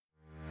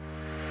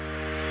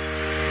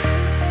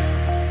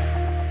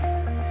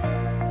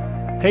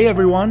Hey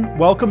everyone,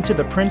 welcome to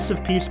the Prince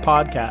of Peace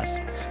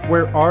podcast,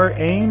 where our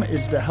aim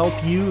is to help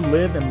you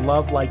live and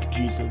love like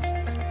Jesus.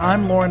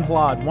 I'm Lauren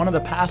Hlad, one of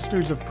the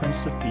pastors of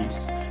Prince of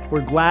Peace.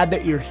 We're glad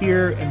that you're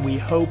here and we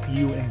hope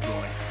you enjoy.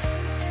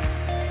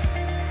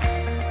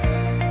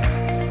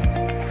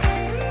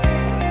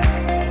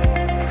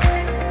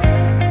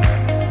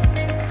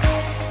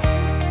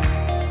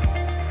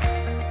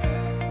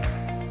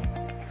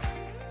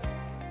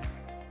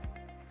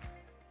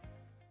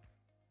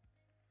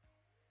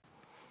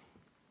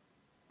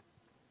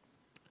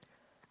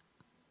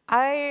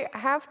 I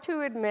have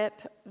to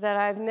admit that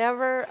I've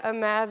never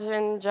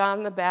imagined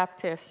John the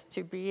Baptist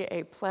to be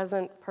a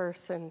pleasant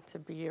person to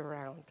be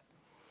around.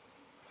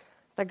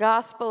 The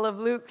Gospel of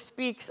Luke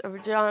speaks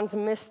of John's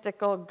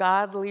mystical,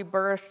 godly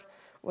birth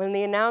when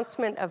the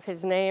announcement of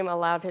his name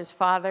allowed his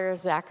father,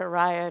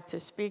 Zechariah, to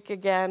speak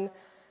again.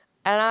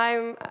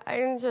 And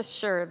I'm just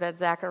sure that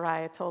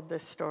Zechariah told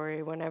this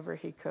story whenever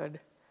he could.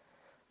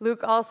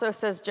 Luke also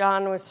says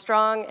John was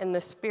strong in the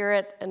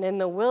spirit and in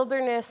the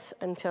wilderness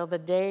until the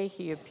day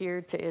he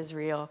appeared to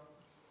Israel.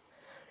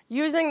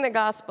 Using the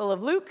Gospel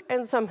of Luke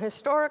and some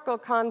historical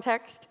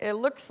context, it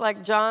looks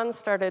like John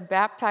started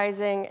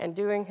baptizing and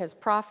doing his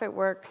prophet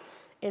work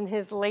in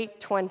his late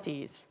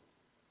 20s.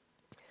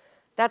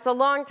 That's a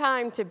long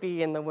time to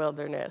be in the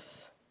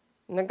wilderness.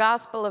 And the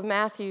Gospel of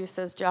Matthew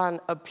says John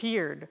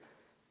appeared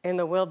in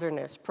the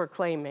wilderness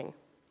proclaiming.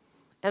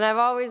 And I've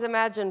always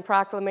imagined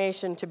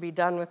proclamation to be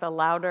done with a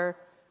louder,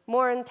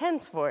 more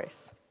intense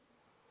voice.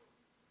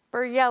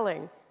 For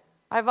yelling,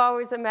 I've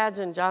always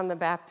imagined John the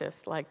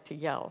Baptist liked to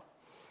yell.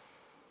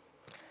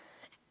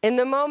 In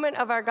the moment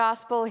of our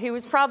gospel, he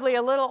was probably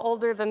a little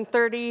older than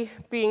 30,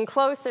 being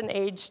close in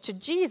age to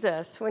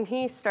Jesus when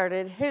he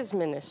started his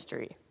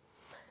ministry.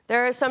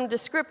 There are some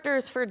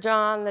descriptors for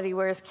John that he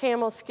wears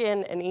camel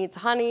skin and eats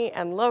honey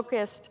and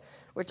locust,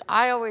 which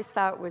I always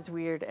thought was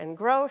weird and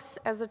gross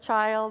as a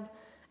child.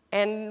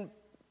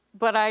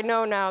 But I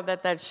know now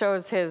that that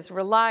shows his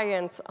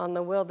reliance on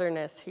the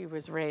wilderness he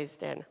was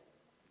raised in.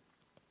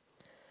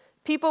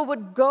 People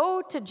would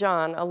go to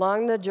John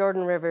along the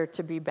Jordan River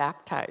to be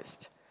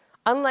baptized.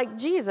 Unlike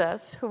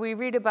Jesus, who we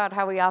read about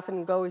how he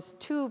often goes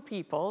to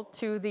people,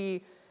 to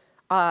the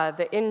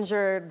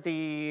injured,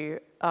 the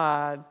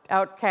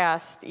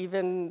outcast,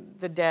 even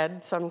the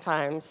dead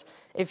sometimes.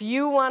 If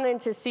you wanted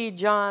to see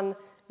John,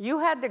 you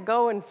had to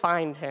go and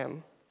find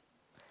him.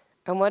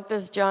 And what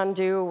does John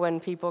do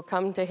when people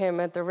come to him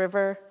at the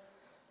river?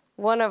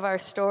 One of our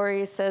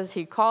stories says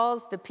he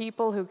calls the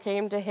people who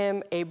came to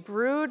him a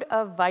brood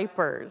of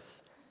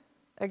vipers.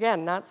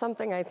 Again, not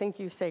something I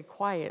think you say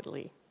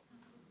quietly.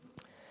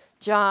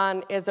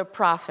 John is a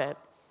prophet.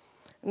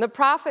 And the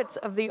prophets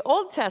of the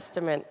Old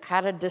Testament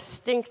had a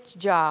distinct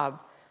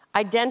job,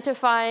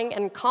 identifying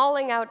and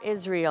calling out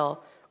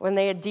Israel when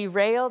they had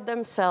derailed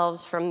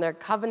themselves from their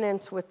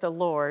covenants with the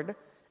Lord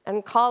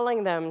and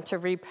calling them to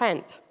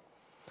repent.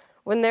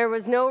 When there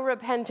was no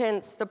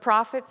repentance, the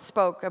prophets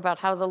spoke about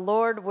how the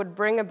Lord would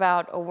bring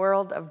about a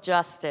world of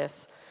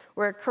justice,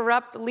 where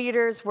corrupt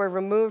leaders were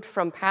removed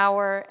from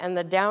power and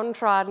the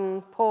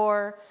downtrodden,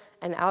 poor,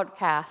 and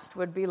outcast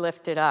would be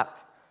lifted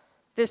up.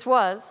 This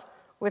was,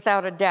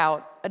 without a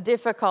doubt, a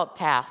difficult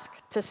task,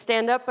 to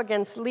stand up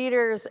against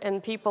leaders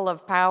and people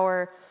of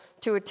power,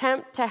 to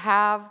attempt to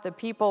have the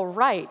people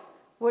right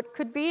what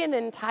could be an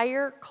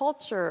entire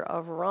culture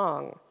of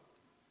wrong.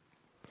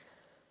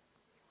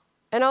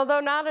 And although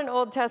not an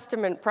Old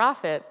Testament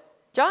prophet,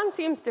 John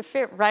seems to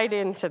fit right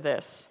into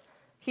this.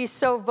 He's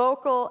so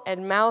vocal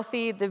and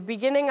mouthy. The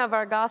beginning of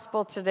our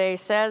gospel today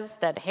says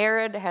that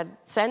Herod had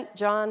sent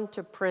John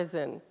to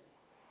prison.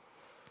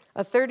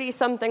 A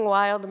 30-something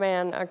wild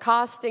man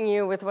accosting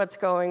you with what's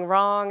going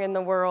wrong in the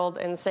world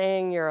and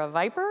saying you're a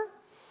viper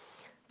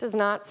does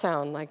not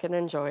sound like an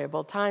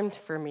enjoyable time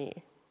for me.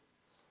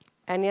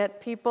 And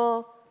yet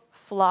people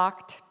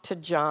flocked to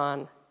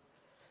John.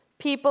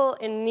 People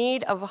in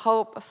need of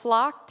hope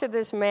flocked to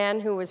this man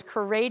who was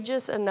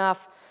courageous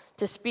enough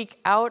to speak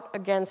out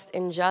against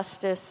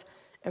injustice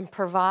and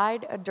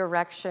provide a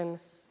direction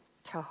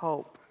to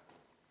hope.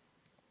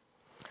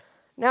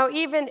 Now,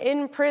 even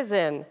in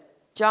prison,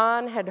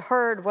 John had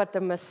heard what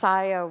the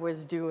Messiah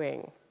was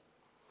doing.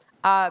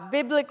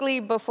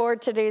 Biblically, before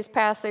today's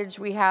passage,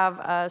 we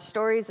have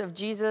stories of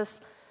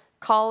Jesus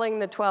calling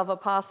the 12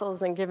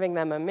 apostles and giving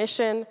them a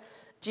mission,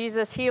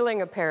 Jesus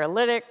healing a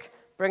paralytic,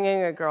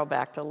 bringing a girl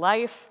back to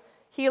life,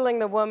 healing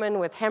the woman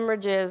with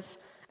hemorrhages,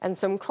 and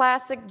some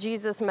classic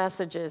Jesus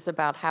messages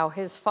about how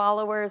his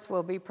followers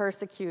will be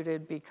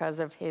persecuted because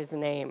of his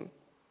name.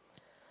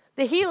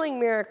 The healing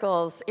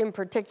miracles, in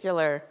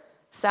particular,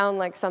 sound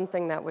like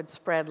something that would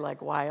spread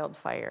like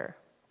wildfire.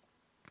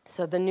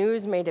 So the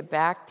news made it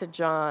back to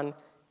John,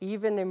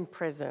 even in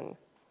prison.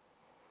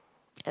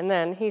 And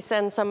then he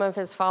sends some of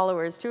his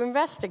followers to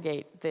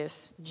investigate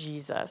this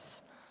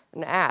Jesus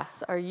and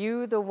asks, "Are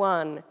you the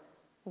one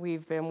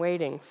we've been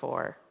waiting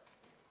for?"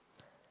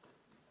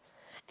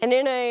 And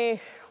in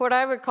what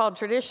I would call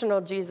traditional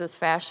Jesus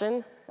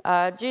fashion,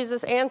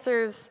 Jesus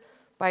answers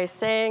by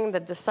saying the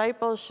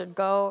disciples should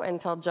go and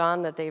tell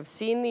John that they've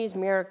seen these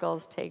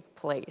miracles take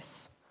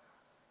place.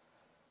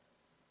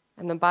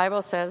 And the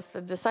Bible says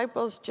the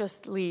disciples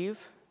just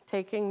leave,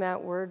 taking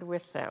that word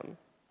with them.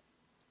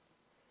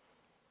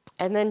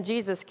 And then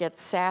Jesus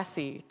gets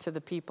sassy to the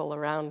people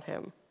around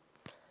him.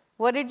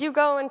 What did you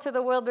go into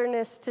the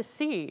wilderness to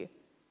see?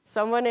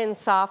 Someone in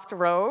soft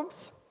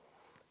robes?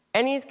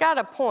 And he's got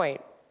a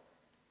point.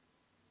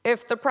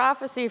 If the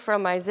prophecy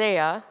from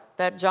Isaiah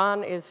that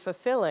John is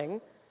fulfilling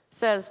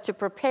says to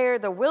prepare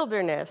the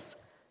wilderness,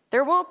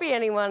 there won't be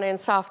anyone in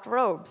soft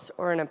robes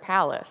or in a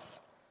palace.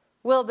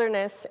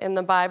 Wilderness in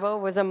the Bible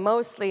was a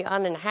mostly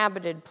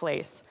uninhabited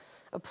place,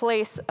 a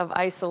place of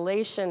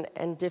isolation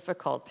and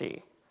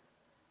difficulty.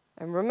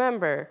 And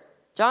remember,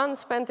 John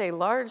spent a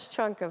large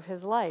chunk of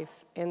his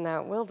life in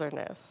that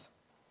wilderness.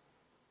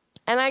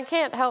 And I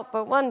can't help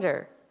but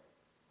wonder,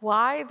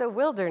 why the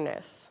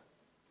wilderness?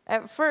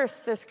 At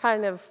first, this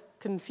kind of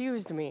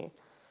confused me.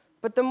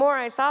 But the more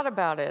I thought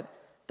about it,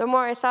 the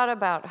more I thought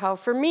about how,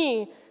 for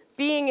me,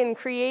 being in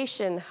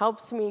creation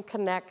helps me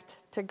connect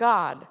to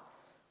God.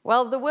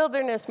 While the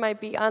wilderness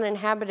might be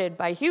uninhabited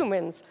by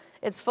humans,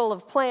 it's full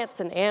of plants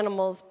and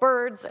animals,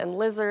 birds and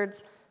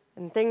lizards,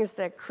 and things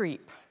that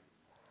creep.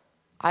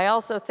 I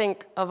also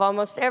think of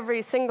almost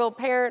every single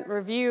parent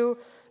review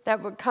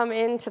that would come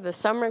into the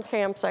summer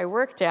camps I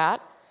worked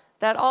at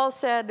that all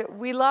said,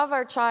 we love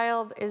our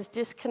child is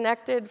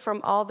disconnected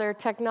from all their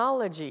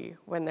technology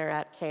when they're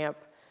at camp,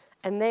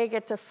 and they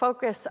get to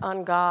focus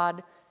on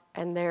God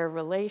and their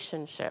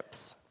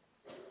relationships.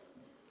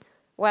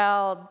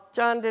 Well,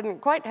 John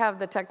didn't quite have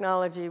the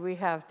technology we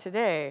have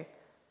today.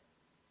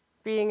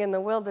 Being in the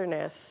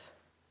wilderness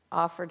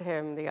offered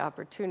him the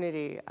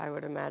opportunity, I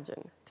would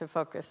imagine, to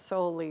focus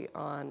solely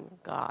on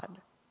God.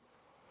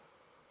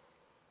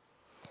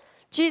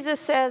 Jesus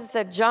says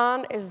that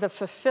John is the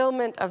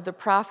fulfillment of the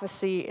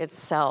prophecy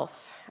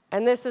itself.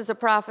 And this is a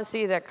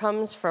prophecy that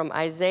comes from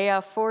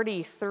Isaiah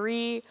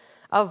 43.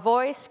 A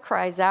voice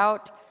cries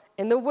out,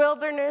 "In the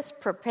wilderness,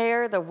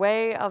 prepare the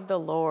way of the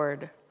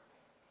Lord."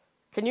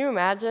 Can you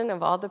imagine,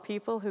 of all the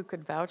people who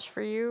could vouch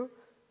for you,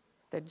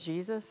 that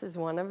Jesus is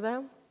one of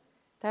them?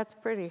 That's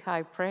pretty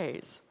high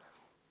praise.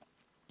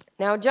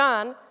 Now,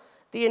 John,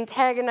 the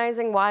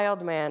antagonizing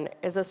wild man,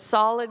 is a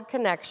solid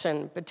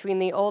connection between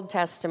the Old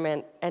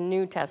Testament and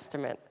New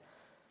Testament.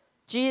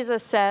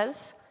 Jesus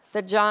says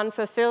that John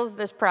fulfills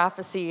this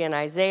prophecy in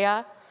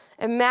Isaiah,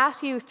 and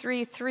Matthew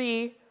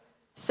 3:3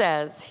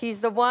 says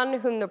he's the one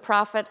whom the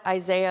prophet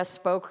Isaiah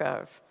spoke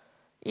of.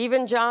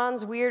 Even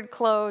John's weird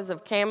clothes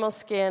of camel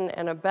skin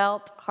and a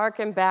belt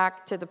harken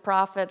back to the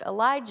prophet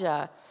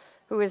Elijah,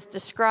 who is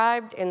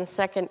described in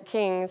 2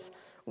 Kings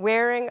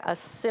wearing a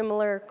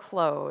similar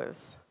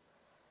clothes.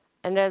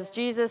 And as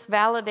Jesus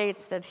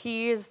validates that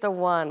he is the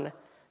one,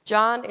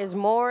 John is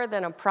more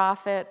than a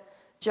prophet.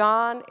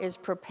 John is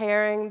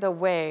preparing the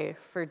way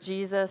for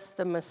Jesus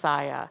the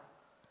Messiah.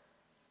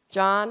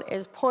 John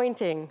is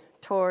pointing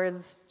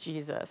towards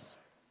Jesus.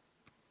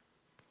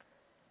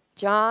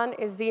 John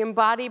is the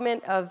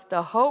embodiment of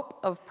the hope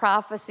of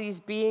prophecies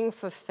being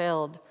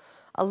fulfilled,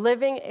 a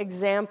living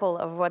example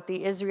of what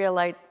the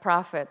Israelite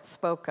prophets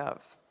spoke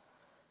of.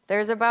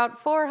 There's about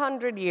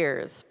 400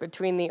 years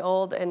between the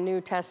Old and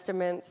New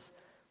Testaments,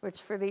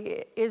 which for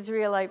the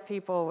Israelite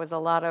people was a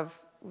lot of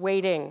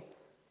waiting,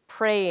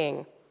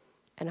 praying,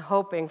 and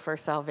hoping for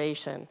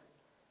salvation.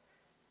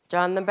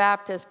 John the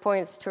Baptist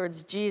points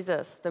towards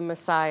Jesus, the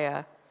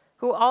Messiah,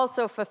 who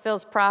also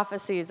fulfills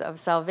prophecies of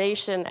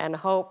salvation and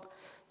hope,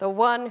 the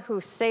one who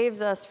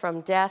saves us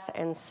from death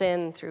and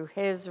sin through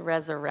his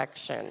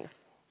resurrection.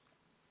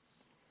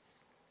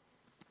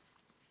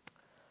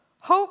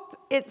 Hope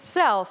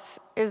itself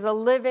is a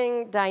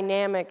living,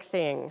 dynamic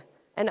thing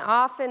and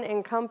often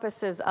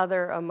encompasses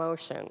other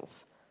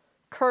emotions: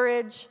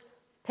 courage,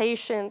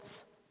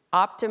 patience,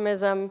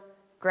 optimism,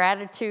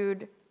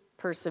 gratitude,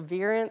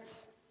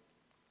 perseverance.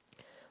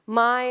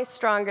 My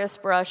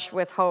strongest brush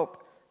with hope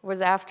was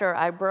after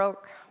I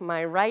broke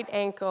my right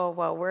ankle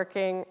while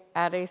working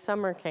at a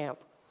summer camp.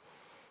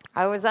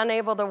 I was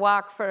unable to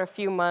walk for a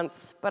few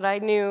months, but I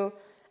knew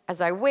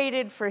as I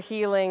waited for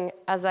healing,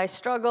 as I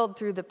struggled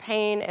through the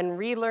pain and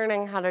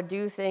relearning how to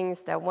do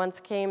things that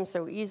once came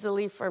so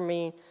easily for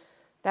me,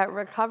 that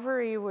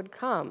recovery would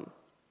come.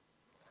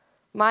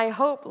 My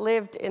hope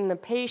lived in the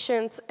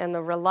patience and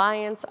the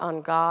reliance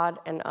on God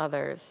and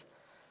others.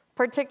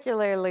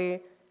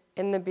 Particularly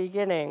in the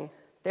beginning,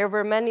 there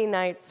were many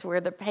nights where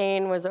the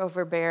pain was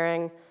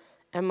overbearing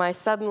and my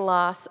sudden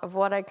loss of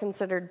what I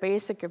considered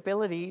basic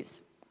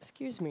abilities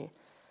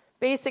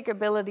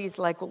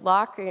like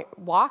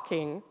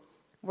walking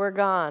were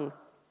gone.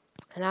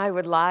 And I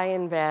would lie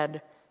in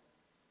bed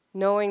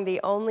knowing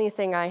the only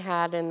thing I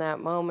had in that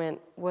moment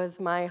was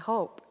my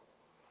hope.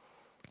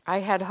 I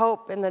had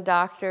hope in the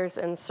doctors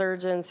and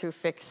surgeons who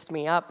fixed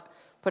me up,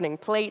 putting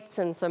plates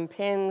and some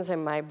pins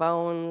in my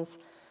bones.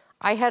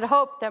 I had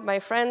hope that my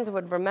friends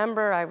would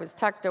remember I was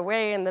tucked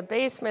away in the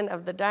basement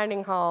of the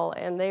dining hall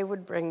and they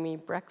would bring me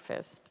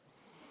breakfast.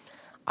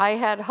 I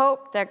had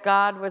hope that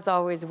God was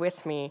always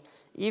with me,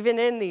 even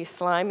in the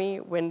slimy,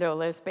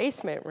 windowless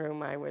basement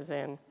room I was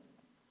in.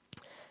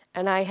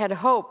 And I had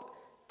hope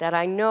that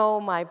I know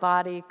my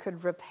body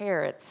could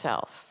repair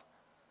itself.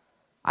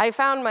 I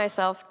found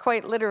myself,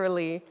 quite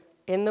literally,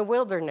 in the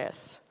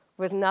wilderness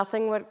with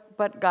nothing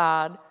but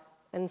God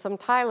and some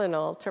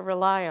Tylenol to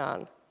rely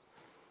on.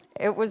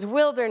 It was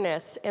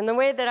wilderness in the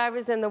way that I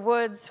was in the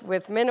woods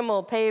with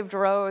minimal paved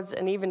roads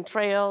and even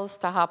trails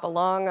to hop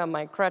along on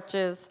my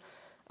crutches.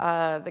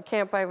 The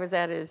camp I was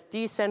at is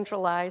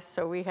decentralized,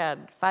 so we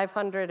had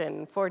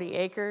 540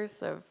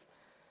 acres of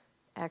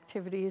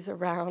activities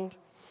around.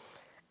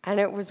 And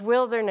it was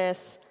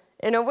wilderness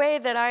in a way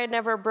that I had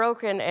never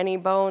broken any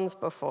bones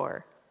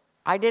before.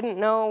 I didn't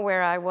know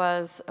where I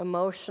was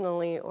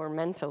emotionally or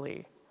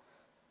mentally.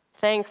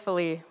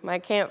 Thankfully, my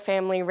camp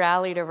family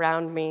rallied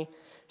around me,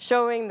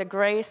 showing the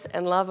grace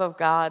and love of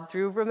God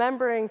through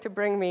remembering to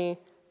bring me,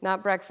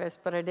 not breakfast,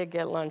 but I did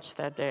get lunch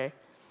that day,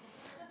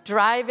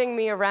 driving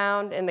me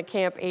around in the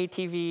camp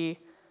ATV,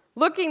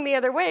 looking the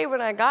other way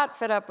when I got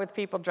fed up with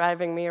people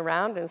driving me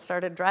around and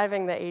started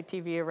driving the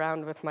ATV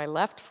around with my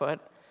left foot,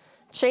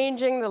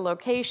 changing the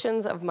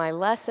locations of my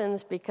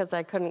lessons because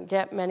I couldn't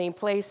get many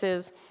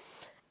places,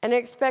 and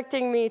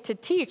expecting me to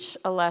teach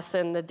a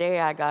lesson the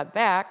day I got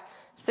back,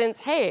 since,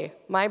 hey,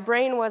 my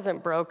brain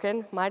wasn't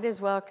broken, might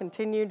as well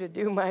continue to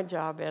do my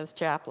job as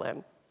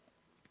chaplain.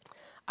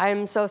 I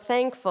am so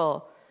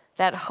thankful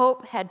that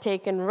hope had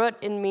taken root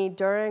in me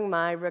during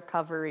my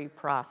recovery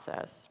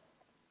process.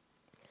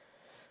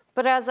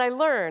 But as I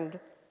learned,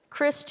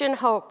 Christian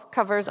hope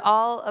covers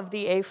all of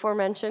the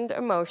aforementioned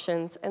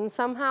emotions and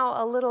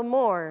somehow a little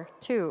more,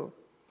 too.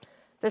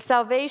 The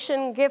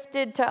salvation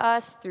gifted to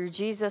us through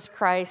Jesus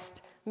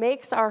Christ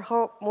makes our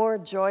hope more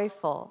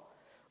joyful,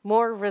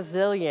 more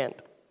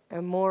resilient,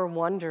 and more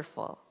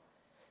wonderful.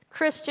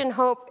 Christian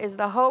hope is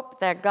the hope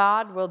that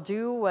God will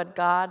do what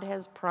God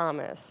has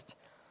promised.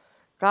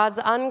 God's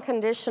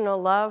unconditional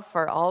love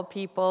for all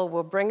people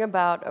will bring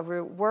about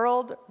a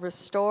world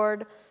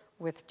restored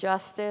with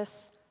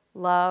justice,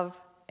 love,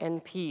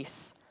 and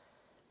peace.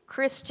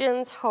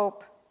 Christians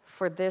hope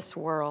for this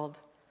world.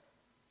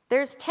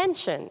 There's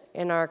tension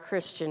in our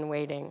Christian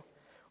waiting.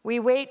 We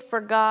wait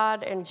for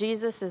God and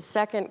Jesus'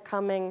 second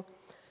coming,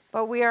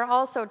 but we are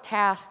also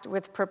tasked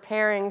with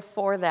preparing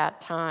for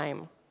that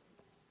time.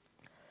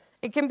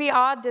 It can be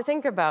odd to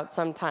think about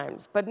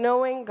sometimes, but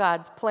knowing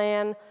God's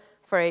plan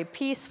for a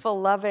peaceful,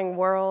 loving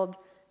world,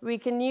 we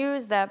can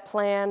use that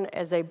plan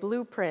as a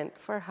blueprint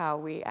for how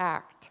we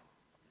act.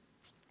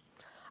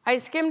 I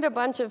skimmed a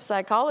bunch of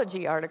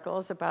psychology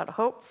articles about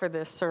hope for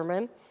this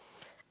sermon,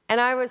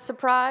 and I was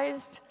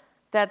surprised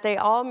that they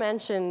all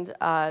mentioned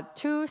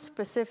two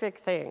specific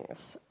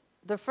things.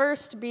 The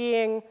first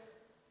being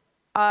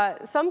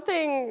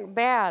something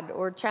bad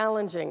or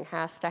challenging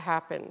has to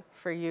happen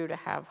for you to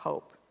have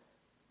hope,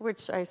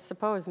 which I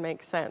suppose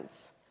makes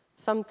sense.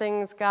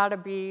 Something's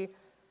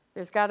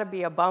there's got to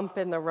be a bump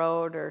in the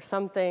road or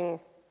something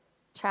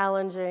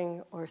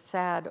challenging or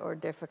sad or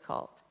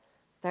difficult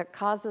that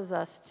causes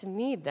us to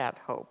need that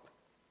hope.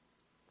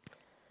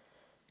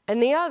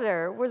 And the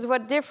other was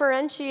what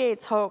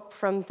differentiates hope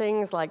from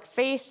things like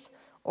faith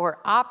or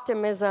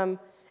optimism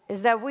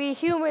is that we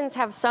humans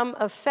have some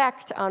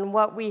effect on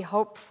what we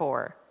hope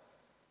for.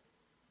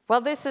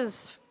 While this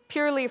is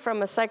purely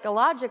from a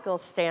psychological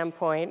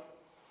standpoint,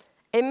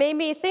 it made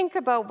me think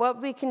about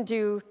what we can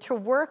do to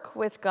work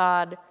with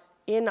God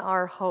in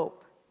our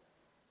hope.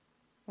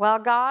 While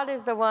God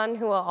is the one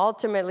who will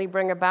ultimately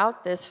bring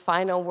about this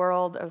final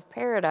world of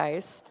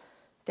paradise,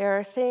 there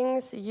are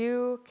things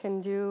you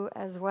can do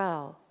as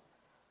well.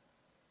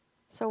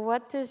 So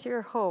what does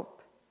your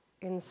hope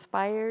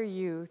inspire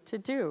you to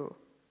do?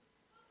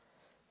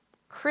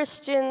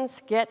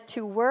 Christians get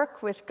to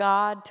work with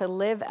God to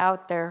live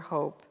out their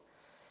hope.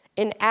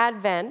 In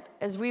Advent,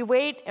 as we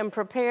wait and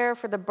prepare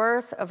for the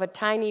birth of a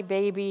tiny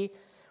baby,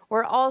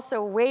 we're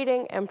also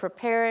waiting and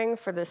preparing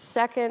for the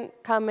second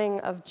coming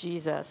of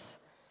Jesus.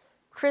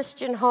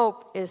 Christian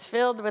hope is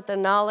filled with the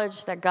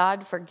knowledge that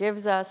God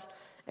forgives us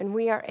and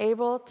we are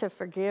able to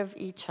forgive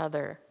each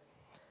other.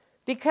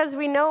 Because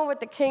we know what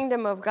the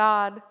kingdom of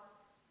God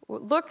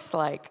looks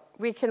like,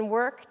 we can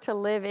work to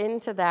live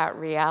into that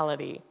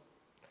reality.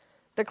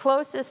 The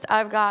closest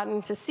I've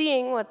gotten to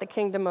seeing what the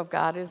kingdom of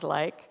God is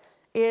like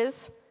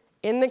is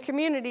in the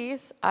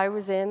communities I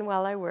was in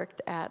while I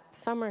worked at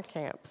summer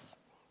camps.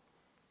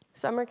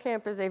 Summer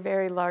camp is a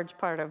very large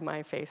part of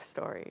my faith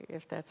story,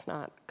 if that's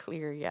not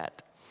clear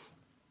yet.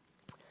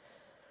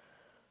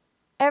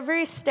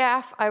 Every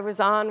staff I was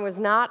on was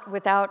not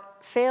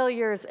without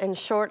failures and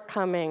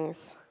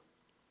shortcomings,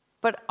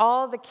 but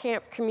all the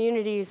camp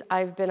communities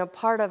I've been a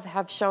part of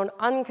have shown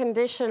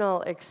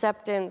unconditional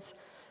acceptance,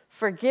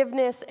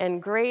 forgiveness,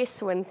 and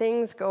grace when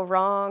things go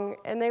wrong,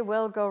 and they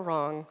will go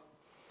wrong,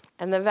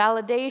 and the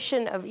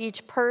validation of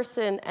each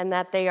person and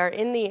that they are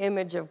in the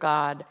image of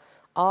God,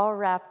 all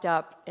wrapped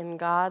up in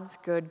God's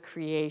good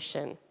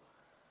creation.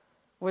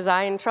 Was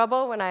I in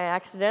trouble when I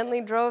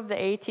accidentally drove the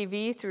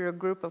ATV through a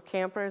group of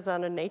campers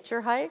on a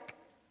nature hike?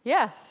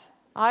 Yes,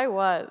 I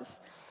was.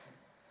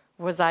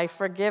 Was I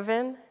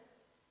forgiven?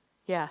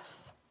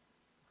 Yes,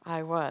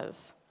 I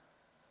was.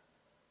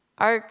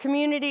 Our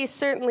communities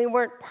certainly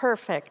weren't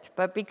perfect,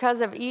 but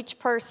because each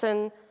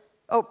person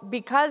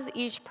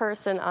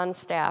on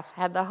staff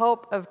had the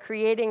hope of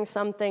creating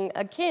something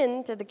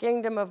akin to the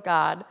kingdom of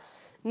God,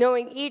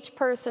 knowing each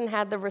person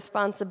had the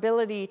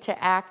responsibility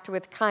to act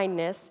with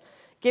kindness,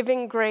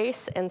 giving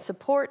grace and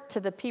support to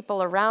the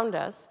people around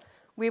us,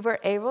 we were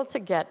able to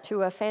get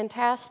to a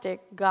fantastic,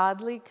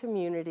 godly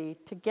community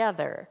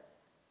together.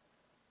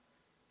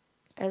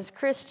 As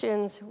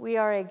Christians, we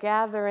are a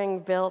gathering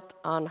built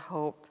on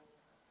hope.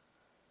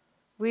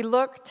 We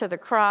look to the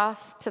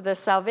cross, to the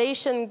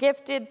salvation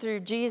gifted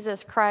through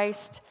Jesus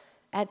Christ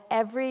at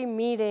every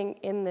meeting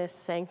in this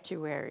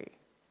sanctuary.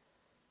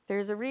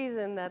 There's a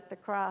reason that the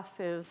cross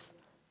is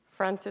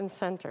front and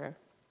center.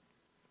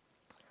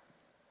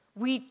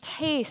 We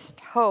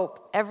taste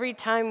hope every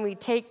time we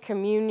take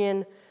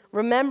communion,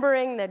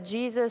 remembering that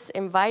Jesus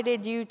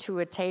invited you to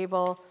a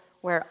table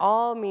where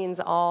all means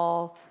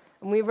all,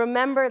 and we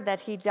remember that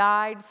he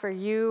died for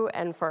you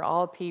and for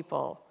all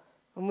people.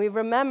 And we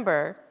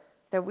remember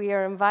that we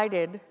are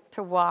invited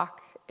to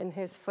walk in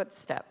his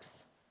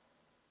footsteps.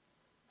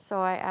 So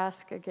I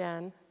ask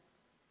again,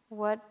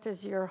 what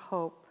does your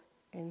hope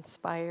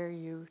inspire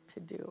you to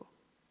do?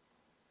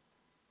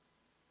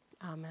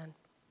 Amen.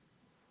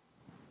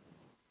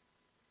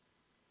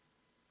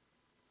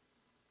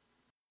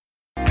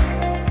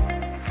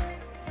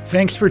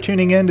 Thanks for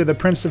tuning in to the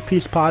Prince of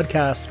Peace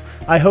podcast.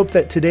 I hope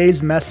that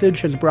today's message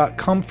has brought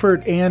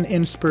comfort and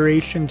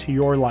inspiration to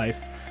your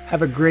life.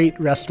 Have a great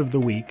rest of the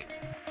week.